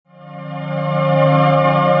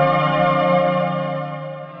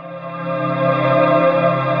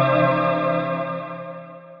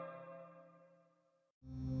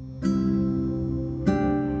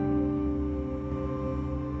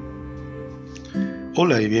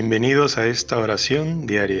Hola y bienvenidos a esta oración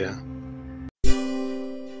diaria.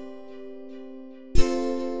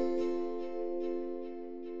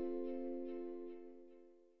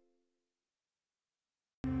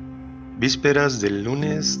 Vísperas del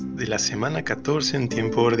lunes de la semana 14 en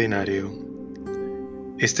tiempo ordinario.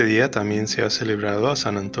 Este día también se ha celebrado a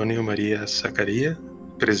San Antonio María Zaccaría,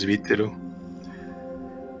 presbítero.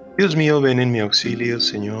 Dios mío, ven en mi auxilio,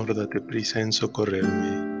 Señor, date prisa en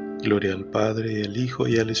socorrerme. Gloria al Padre, y al Hijo,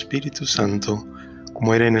 y al Espíritu Santo,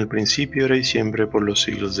 como era en el principio, ahora y siempre, por los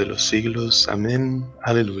siglos de los siglos. Amén.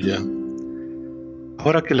 Aleluya.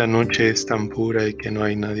 Ahora que la noche es tan pura y que no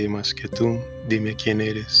hay nadie más que tú, dime quién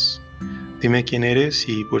eres. Dime quién eres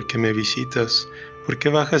y por qué me visitas, por qué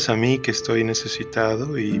bajas a mí que estoy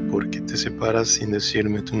necesitado y por qué te separas sin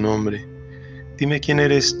decirme tu nombre. Dime quién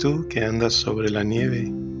eres tú que andas sobre la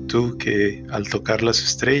nieve, tú que al tocar las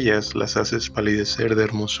estrellas las haces palidecer de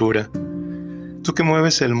hermosura, tú que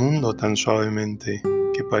mueves el mundo tan suavemente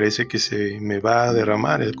que parece que se me va a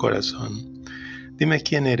derramar el corazón. Dime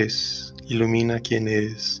quién eres, ilumina quién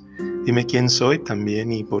eres, dime quién soy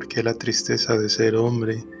también y por qué la tristeza de ser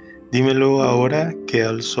hombre. Dímelo ahora que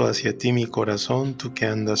alzo hacia ti mi corazón, tú que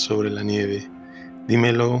andas sobre la nieve.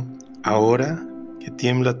 Dímelo ahora que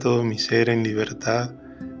tiembla todo mi ser en libertad,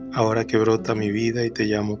 ahora que brota mi vida y te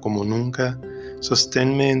llamo como nunca.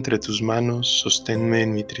 Sosténme entre tus manos, sosténme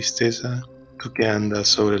en mi tristeza, tú que andas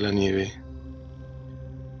sobre la nieve.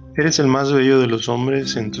 Eres el más bello de los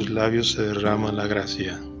hombres, en tus labios se derrama la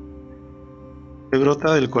gracia. Me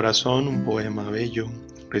brota del corazón un poema bello,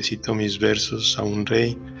 recito mis versos a un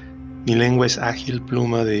rey, mi lengua es ágil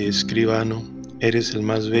pluma de escribano, eres el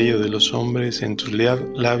más bello de los hombres, en tus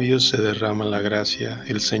labios se derrama la gracia,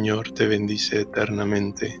 el Señor te bendice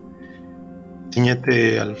eternamente.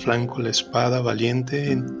 Cíñete al flanco la espada,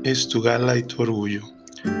 valiente es tu gala y tu orgullo.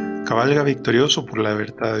 Cabalga victorioso por la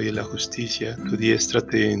verdad y la justicia, tu diestra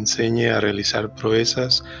te enseñe a realizar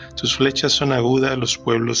proezas, tus flechas son agudas, los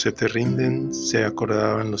pueblos se te rinden, se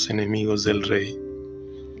acordaban los enemigos del rey.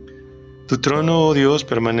 Tu trono, oh Dios,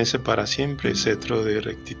 permanece para siempre, cetro de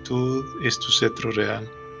rectitud es tu cetro real.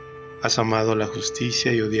 Has amado la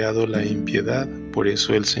justicia y odiado la impiedad, por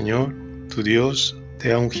eso el Señor, tu Dios,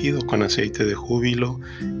 te ha ungido con aceite de júbilo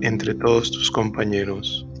entre todos tus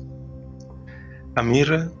compañeros. La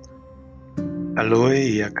mirra, aloe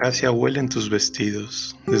y acacia huelen tus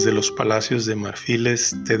vestidos, desde los palacios de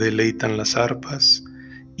marfiles te deleitan las arpas,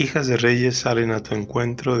 hijas de reyes salen a tu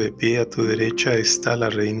encuentro, de pie a tu derecha está la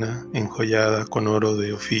reina enjollada con oro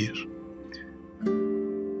de Ofir.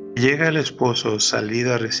 Llega el esposo, salid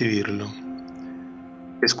a recibirlo.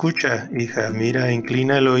 Escucha, hija, mira,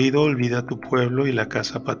 inclina el oído, olvida tu pueblo y la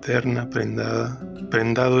casa paterna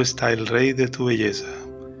prendado está el rey de tu belleza.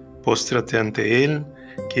 Póstrate ante él,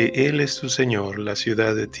 que él es tu Señor, la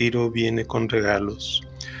ciudad de Tiro viene con regalos.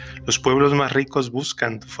 Los pueblos más ricos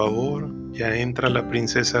buscan tu favor, ya entra la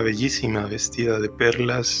princesa bellísima vestida de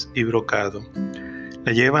perlas y brocado.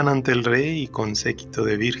 La llevan ante el rey y con séquito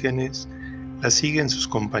de vírgenes, la siguen sus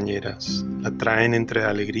compañeras, la traen entre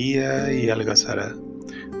alegría y algazara.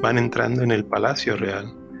 Van entrando en el palacio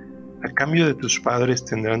real. A cambio de tus padres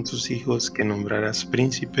tendrán tus hijos que nombrarás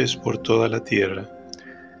príncipes por toda la tierra.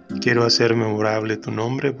 Quiero hacer memorable tu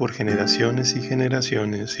nombre por generaciones y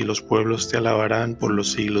generaciones, y los pueblos te alabarán por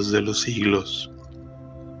los siglos de los siglos.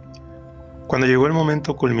 Cuando llegó el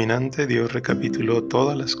momento culminante, Dios recapituló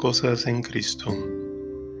todas las cosas en Cristo.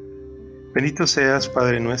 Bendito seas,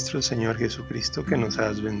 Padre nuestro, Señor Jesucristo, que nos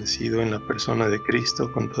has bendecido en la persona de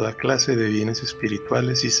Cristo con toda clase de bienes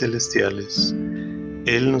espirituales y celestiales.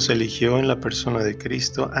 Él nos eligió en la persona de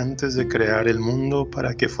Cristo antes de crear el mundo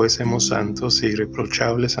para que fuésemos santos e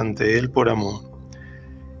irreprochables ante Él por amor.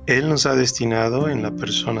 Él nos ha destinado en la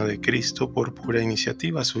persona de Cristo por pura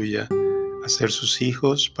iniciativa suya a ser sus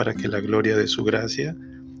hijos para que la gloria de su gracia,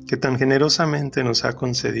 que tan generosamente nos ha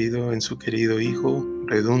concedido en su querido Hijo,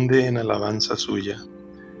 redunde en alabanza suya.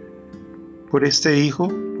 Por este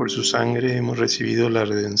Hijo, por su sangre, hemos recibido la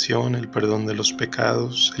redención, el perdón de los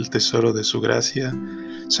pecados, el tesoro de su gracia.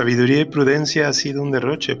 Sabiduría y prudencia ha sido un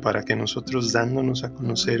derroche para que nosotros, dándonos a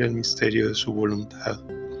conocer el misterio de su voluntad.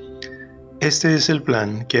 Este es el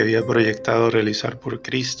plan que había proyectado realizar por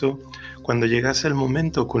Cristo cuando llegase el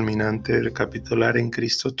momento culminante de recapitular en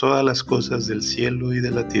Cristo todas las cosas del cielo y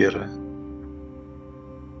de la tierra.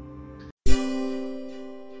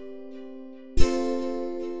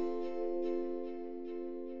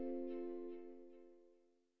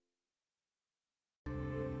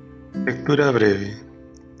 Lectura breve.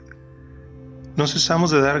 No cesamos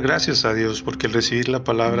de dar gracias a Dios porque al recibir la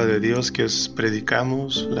palabra de Dios que os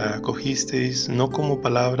predicamos, la acogisteis no como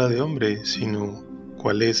palabra de hombre, sino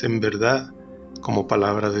cual es en verdad como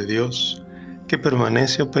palabra de Dios, que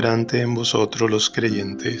permanece operante en vosotros los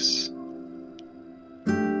creyentes.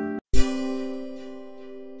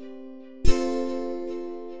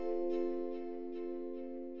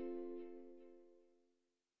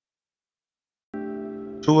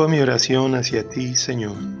 Suba mi oración hacia ti,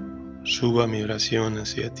 Señor. Suba mi oración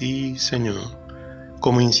hacia ti, Señor.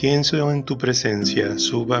 Como incienso en tu presencia,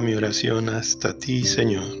 suba mi oración hasta ti,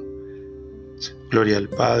 Señor. Gloria al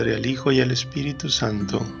Padre, al Hijo y al Espíritu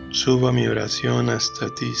Santo. Suba mi oración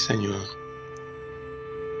hasta ti, Señor.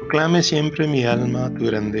 Proclame siempre mi alma tu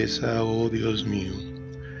grandeza, oh Dios mío.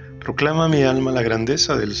 Proclama mi alma la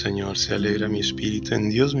grandeza del Señor. Se alegra mi espíritu en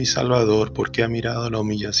Dios mi Salvador, porque ha mirado la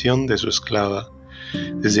humillación de su esclava.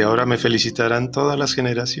 Desde ahora me felicitarán todas las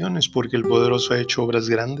generaciones, porque el Poderoso ha hecho obras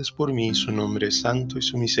grandes por mí. Su nombre es santo y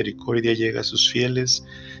su misericordia llega a sus fieles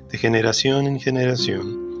de generación en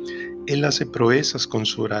generación. Él hace proezas con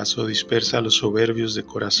su brazo, dispersa a los soberbios de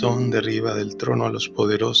corazón, derriba del trono a los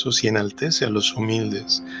poderosos y enaltece a los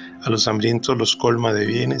humildes. A los hambrientos los colma de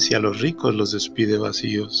bienes y a los ricos los despide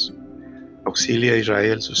vacíos. Auxilia a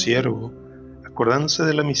Israel su siervo, acordándose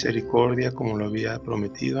de la misericordia como lo había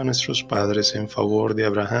prometido a nuestros padres en favor de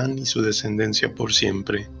Abraham y su descendencia por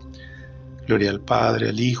siempre. Gloria al Padre,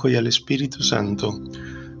 al Hijo y al Espíritu Santo,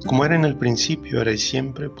 como era en el principio, ahora y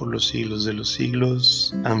siempre, por los siglos de los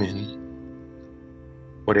siglos. Amén.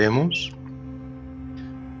 Oremos.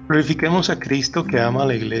 Glorifiquemos a Cristo que ama a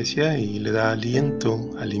la Iglesia y le da aliento,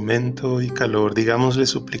 alimento y calor. Digámosle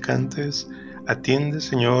suplicantes, atiende,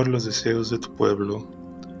 Señor, los deseos de tu pueblo.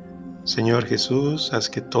 Señor Jesús, haz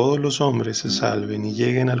que todos los hombres se salven y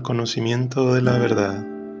lleguen al conocimiento de la verdad.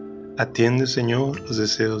 Atiende, Señor, los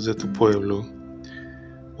deseos de tu pueblo.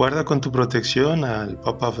 Guarda con tu protección al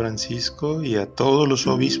Papa Francisco y a todos los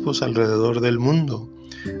obispos alrededor del mundo.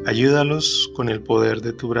 Ayúdalos con el poder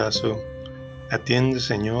de tu brazo. Atiende,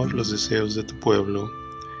 Señor, los deseos de tu pueblo.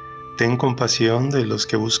 Ten compasión de los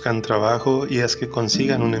que buscan trabajo y haz que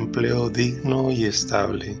consigan un empleo digno y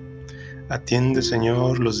estable. Atiende,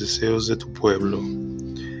 Señor, los deseos de tu pueblo.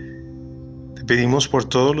 Te pedimos por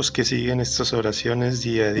todos los que siguen estas oraciones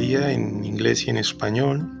día a día en inglés y en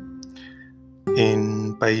español,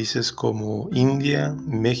 en países como India,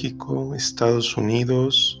 México, Estados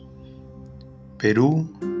Unidos, Perú,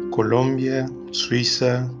 Colombia,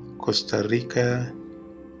 Suiza, Costa Rica,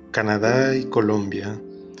 Canadá y Colombia.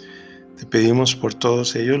 Te pedimos por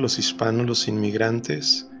todos ellos, los hispanos, los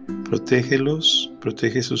inmigrantes, protégelos,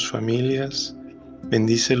 protege sus familias,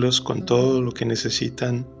 bendícelos con todo lo que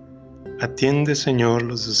necesitan. Atiende, Señor,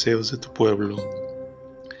 los deseos de tu pueblo.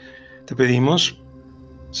 Te pedimos,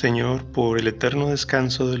 Señor, por el eterno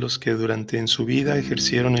descanso de los que durante en su vida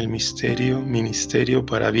ejercieron el ministerio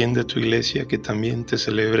para bien de tu iglesia, que también te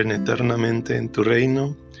celebren eternamente en tu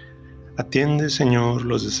reino. Atiende, Señor,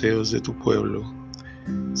 los deseos de tu pueblo.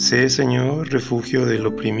 Sé, Señor, refugio del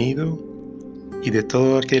oprimido y de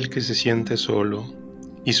todo aquel que se siente solo,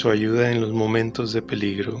 y su ayuda en los momentos de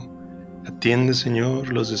peligro. Atiende,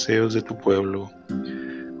 Señor, los deseos de tu pueblo.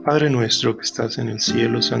 Padre nuestro que estás en el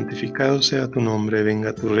cielo, santificado sea tu nombre,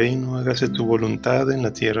 venga tu reino, hágase tu voluntad en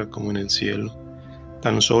la tierra como en el cielo.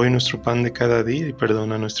 Danos hoy nuestro pan de cada día y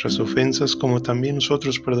perdona nuestras ofensas como también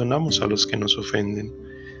nosotros perdonamos a los que nos ofenden.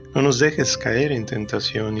 No nos dejes caer en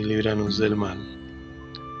tentación y líbranos del mal.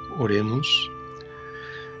 Oremos.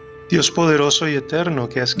 Dios poderoso y eterno,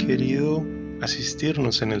 que has querido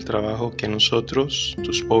asistirnos en el trabajo que nosotros,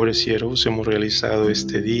 tus pobres siervos, hemos realizado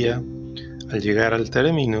este día, al llegar al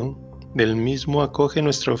término del mismo, acoge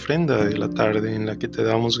nuestra ofrenda de la tarde, en la que te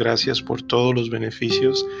damos gracias por todos los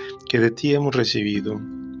beneficios que de ti hemos recibido.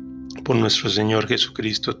 Por nuestro Señor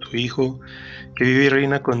Jesucristo, tu Hijo, que vive y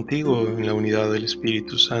reina contigo en la unidad del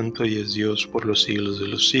Espíritu Santo y es Dios por los siglos de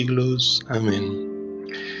los siglos. Amén.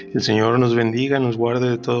 El Señor nos bendiga, nos guarde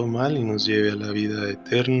de todo mal y nos lleve a la vida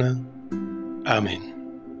eterna. Amén.